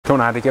Come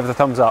on, Andy, give us a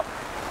thumbs up.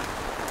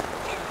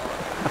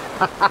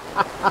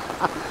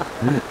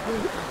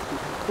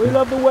 We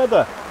love the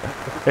weather.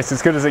 It's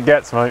as good as it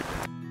gets, mate.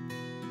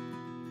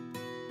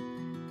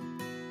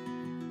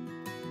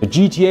 The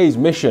GTA's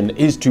mission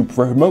is to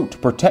promote,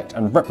 protect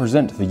and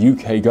represent the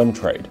UK gun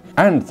trade.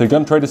 And the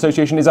Gun Trade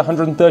Association is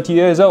 130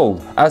 years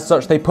old. As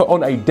such, they put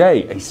on a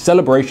day, a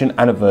celebration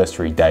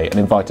anniversary day, and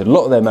invited a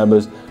lot of their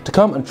members to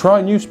come and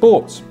try new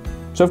sports.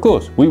 So of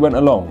course, we went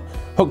along,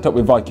 hooked up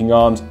with Viking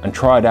Arms and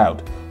tried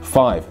out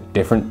 5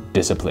 different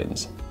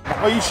disciplines.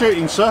 Are you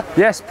shooting, sir?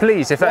 Yes,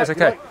 please, if that is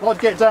okay. I'd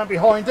get down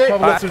behind it,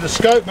 have a look through the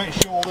scope, make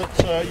sure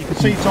that you can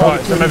see target.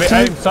 Right, so maybe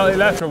aim slightly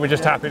left, or we're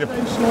just happy to...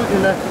 Aim slightly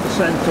left of the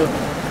centre.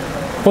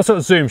 What sort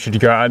of zoom should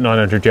you go at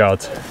 900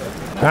 yards?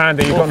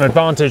 Andy, you've got an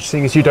advantage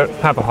seeing as you don't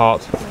have a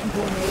heart.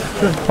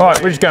 Right,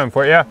 we're just going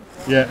for it, yeah?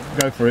 Yeah,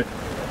 go for it.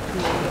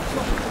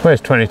 Where's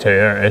 22?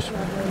 There it is.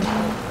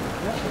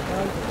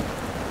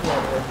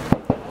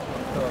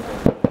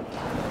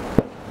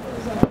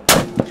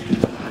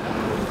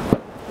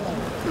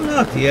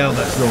 Bloody hell,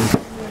 that's long.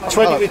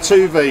 20 with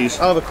 2 Vs.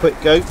 I'll have a quick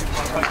go.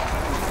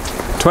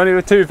 20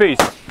 with 2 Vs.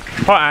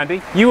 Right,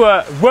 Andy, you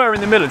were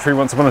in the military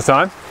once upon a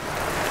time.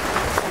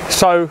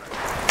 So...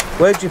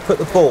 Where'd you put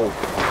the ball?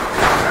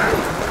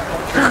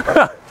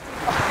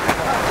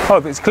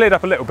 Oh, it's cleared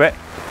up a little bit.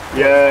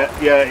 Yeah.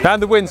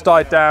 And the wind's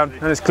died down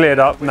and it's cleared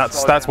up, and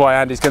that's why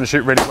Andy's going to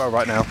shoot really well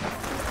right now.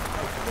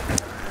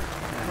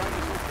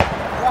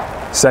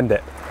 Send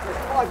it.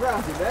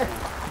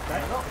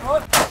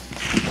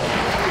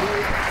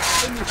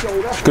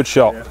 Good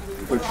shot.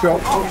 Good shot.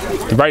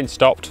 The rain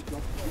stopped.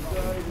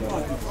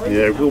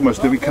 Yeah, we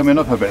almost be coming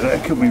up a bit there,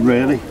 couldn't we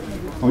really?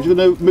 I'm just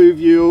going to move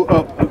you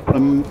up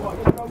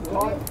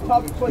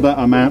that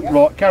amount.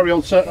 Right, carry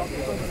on, sir.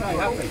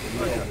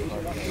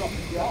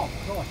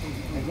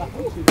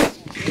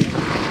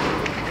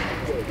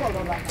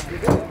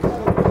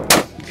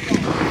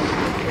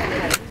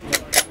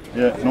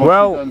 Yeah, nice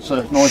well done,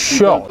 sir. Nicely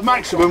shot. Done. The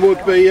maximum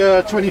would be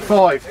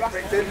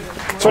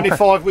 25.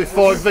 25 with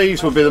 5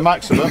 Vs would be the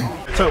maximum.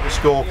 Total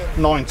score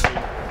 90.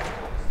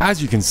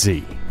 As you can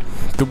see,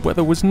 the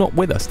weather was not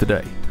with us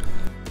today.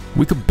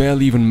 We could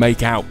barely even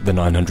make out the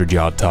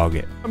 900-yard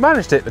target. I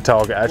managed to hit the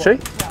target actually.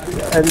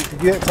 And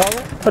did you hit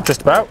target?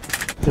 Just about.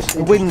 Just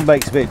the wind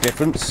makes a bit of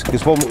difference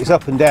because one it's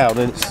up and down,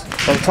 and it's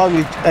by the time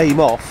you aim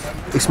off,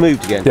 it's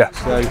moved again. Yeah.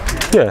 So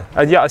yeah,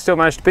 and yet I still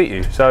managed to beat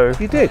you. So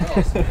you did.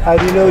 How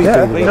do you know you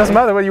yeah, did? it doesn't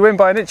matter whether you win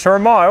by an inch or a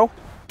mile.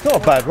 It's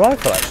not a bad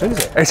rifle, actually, is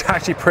it? It's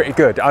actually pretty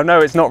good. I know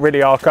it's not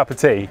really our cup of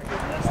tea.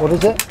 What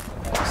is it?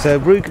 It's a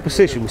Ruger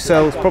Precision. We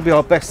sell. It's probably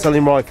our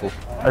best-selling rifle.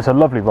 It's a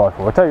lovely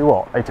rifle. I tell you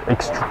what,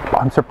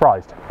 I'm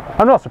surprised.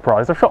 I'm not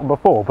surprised. I've shot them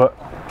before, but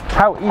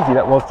how easy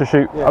that was to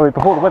shoot. Yeah. I mean,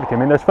 before the weather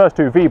came in, those first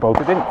 2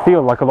 V-bolts, it didn't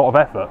feel like a lot of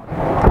effort.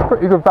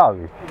 Pretty good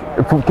value,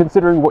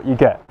 considering what you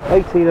get.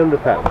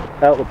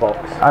 £1,800 out the box.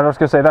 And I was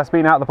going to say, that's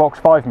been out of the box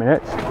 5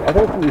 minutes. I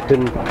don't think you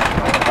can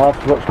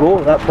ask much more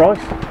at that price.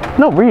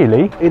 Not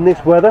really. In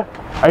this weather?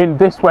 In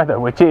this weather,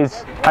 which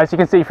is, as you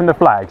can see from the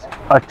flags,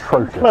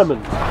 atrocious.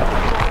 Clement.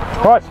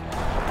 Right,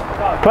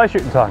 play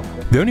shooting time.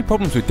 The only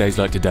problems with days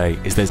like today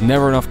is there's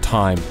never enough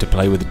time to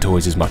play with the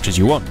toys as much as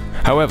you want.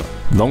 However,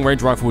 long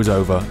range rifle was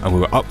over and we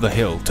were up the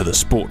hill to the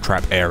sport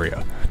trap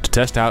area to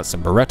test out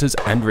some Berettas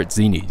and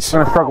Ritzinis. I'm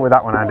going to struggle with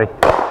that one, Andy.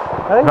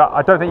 Hey?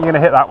 I don't think you're going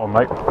to hit that one,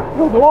 mate.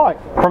 Nor do I.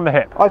 From the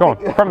hip. Go on,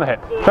 from the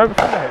hip. Don't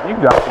from the hip. You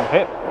can do that from the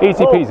hip.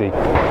 Easy peasy.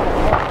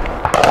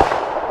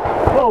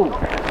 Go.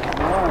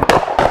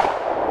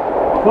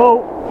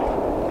 Go.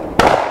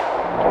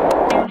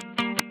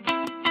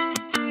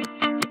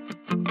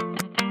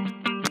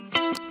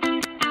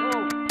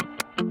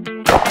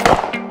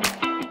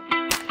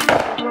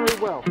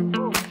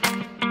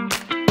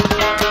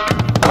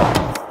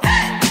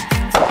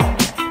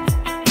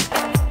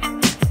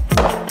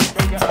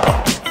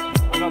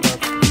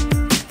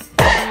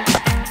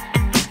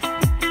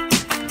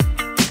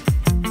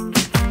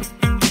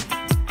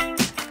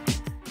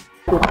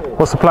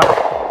 What's the plan?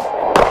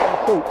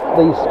 Shoot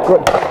these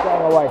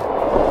down away.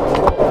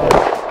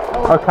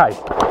 Okay.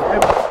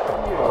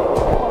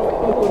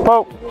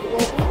 Oh.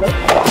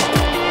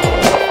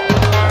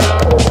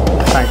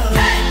 Thanks.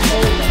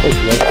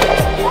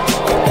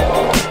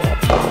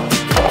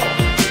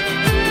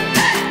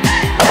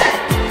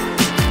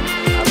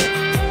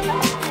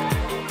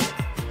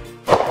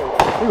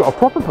 You've got a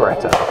proper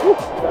Beretta.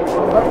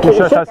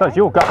 That's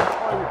your gun.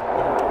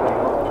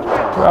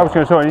 I was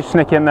going to say, you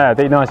sneak in there,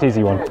 the nice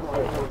easy one.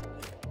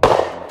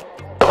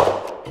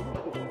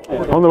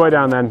 On the way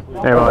down then,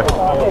 anyway.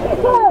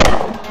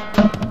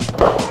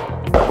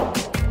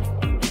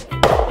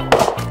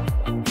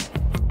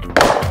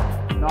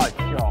 Nice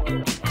shot.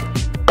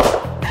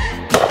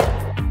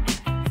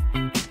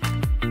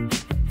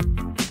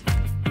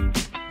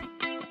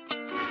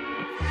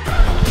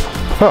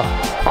 Oh.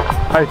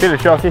 How you feeling,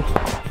 Sharky?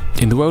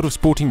 In the world of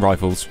sporting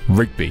rifles,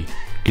 Rigby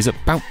is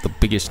about the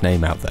biggest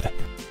name out there.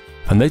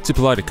 And they'd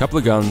supplied a couple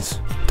of guns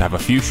to have a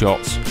few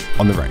shots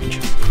on the range.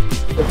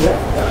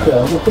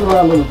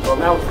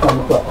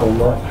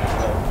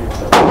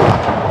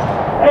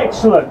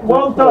 Excellent.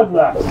 Well done,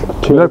 lads.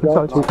 Two open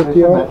sight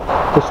 250.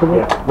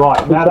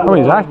 Right. Now I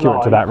mean, it's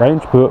accurate to that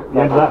range, but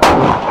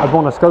I'd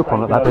want a scope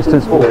on at that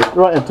distance.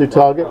 Right hand two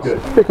targets.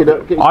 Pick it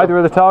up. Get your Either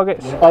of the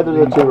targets?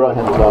 either of the two right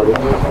hand targets.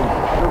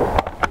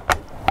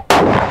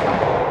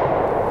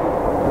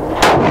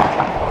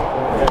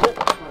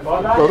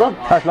 Well done.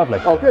 That's lovely.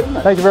 Oh, good, isn't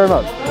it? Thank you very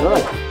much.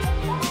 Right.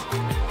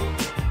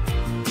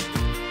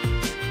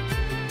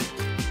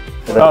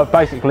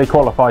 Basically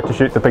qualified to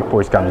shoot the big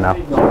boy gun now.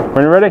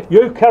 When you're ready?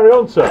 You carry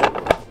on, sir.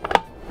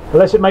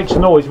 Unless it makes a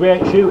noise, we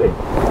ain't shooting.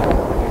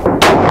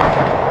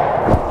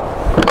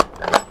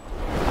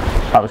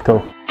 That was cool.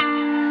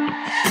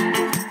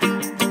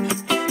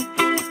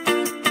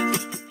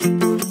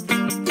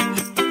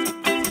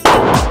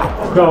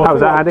 How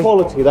was that, Andy?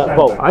 Quality of that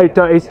bolt.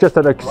 It's just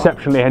an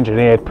exceptionally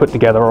engineered, put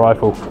together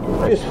rifle.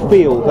 I just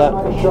feel that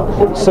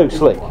it's so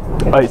slick.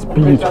 It's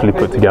beautifully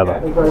put together.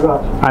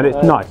 And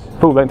it's nice.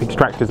 Full length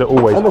extractors are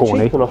always And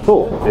corny. cheaper than I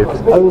thought.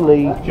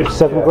 Only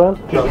 $7 grand.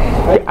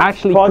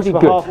 Actually Price pretty of a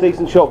good. half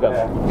decent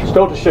shotgun.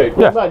 Still to shoot.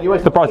 Yeah,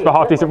 it's the price of a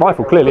half decent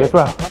rifle, clearly as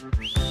well.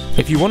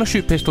 If you want to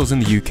shoot pistols in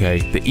the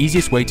UK, the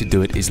easiest way to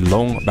do it is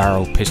long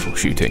barrel pistol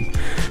shooting.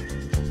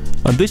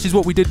 And this is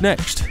what we did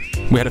next.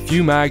 We had a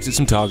few mags at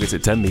some targets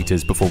at 10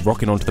 metres before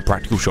rocking onto the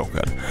practical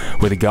shotgun,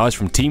 where the guys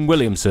from Team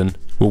Williamson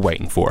were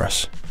waiting for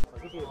us.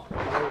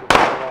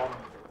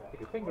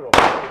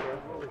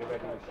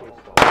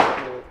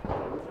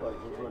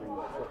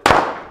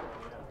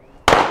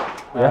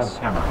 Yes.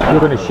 You're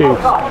going to shoot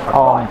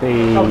on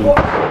the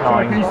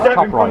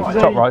top right.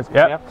 Top right,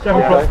 yep.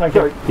 Thank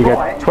you. You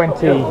get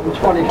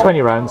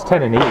 20 rounds,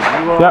 10 in each.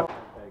 Yep.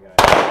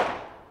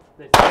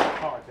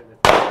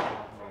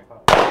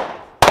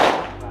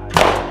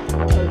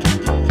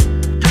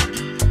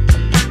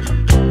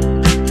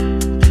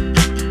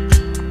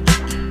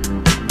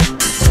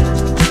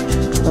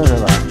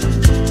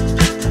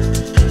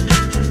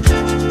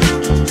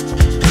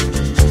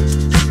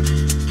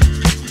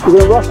 We're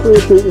going to rush through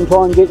the shoot and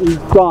try and get you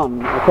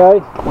done, okay?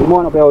 We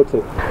might not be able to.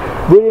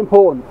 Really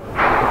important,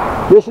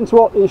 listen to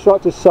what the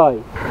instructors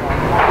say.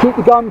 Keep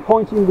the gun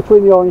pointing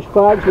between the orange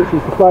flags, which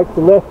is the flag to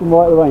the left and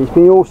right of the range.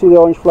 Can you all see the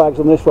orange flags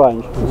on this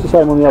range? It's the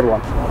same on the other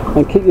one.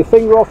 And keep your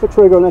finger off the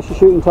trigger unless you're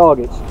shooting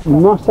targets. You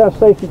must have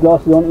safety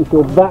glasses on if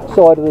you're that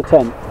side of the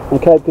tent,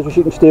 okay? Because we're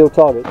shooting steel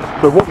targets.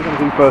 So what we're going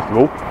to do first of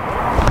all,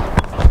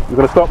 we're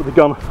going to start with the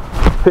gun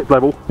hip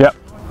level, Yep.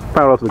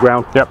 parallel to the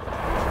ground. Yep.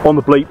 On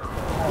the bleep,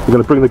 we're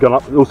going to bring the gun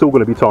up. It's all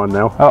going to be timed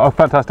now. Oh,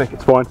 fantastic.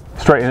 It's fine.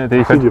 Straight in at the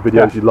deep In end. your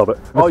videos, you'd love it.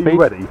 Are speed? you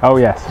ready? Oh,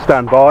 yes.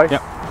 Stand by.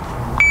 Yep.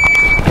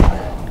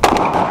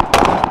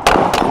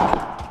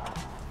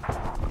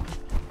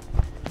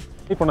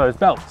 Keep one of those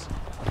belts.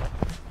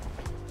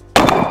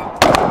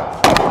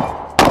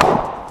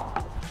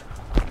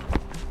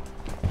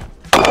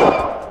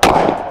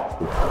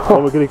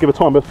 And we're going to give a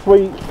time of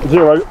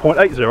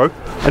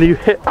 30.80, and you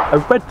hit a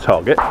red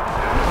target,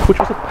 which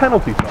was a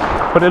penalty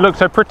target. But it looks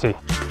so pretty.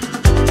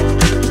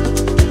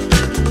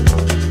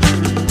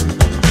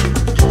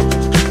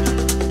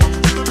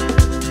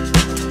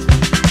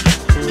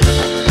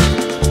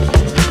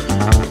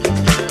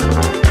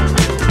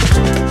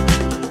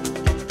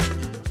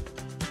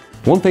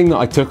 One thing that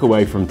I took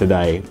away from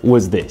today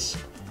was this.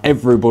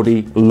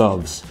 Everybody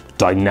loves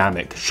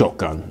dynamic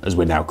shotgun, as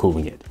we're now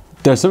calling it.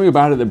 There's something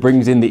about it that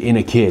brings in the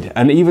inner kid,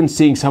 and even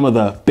seeing some of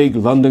the big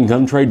London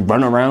gun trade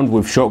run around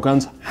with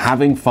shotguns,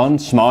 having fun,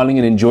 smiling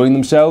and enjoying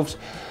themselves,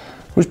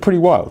 was pretty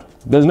wild.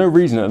 There's no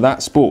reason that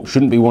that sport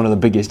shouldn't be one of the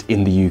biggest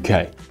in the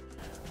UK.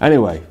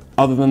 Anyway,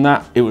 other than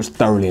that, it was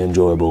thoroughly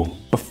enjoyable.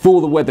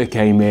 Before the weather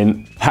came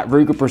in, that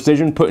Ruger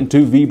Precision putting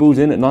 2 V-balls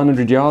in at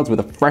 900 yards with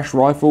a fresh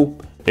rifle,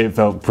 it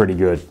felt pretty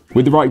good.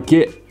 With the right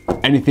kit,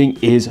 anything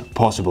is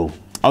possible.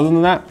 Other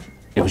than that,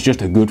 it was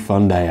just a good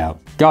fun day out.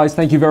 Guys,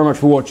 thank you very much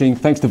for watching.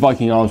 Thanks to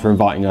Viking Arms for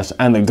inviting us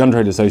and the Gun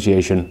Trade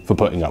Association for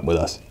putting up with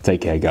us.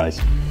 Take care,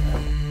 guys.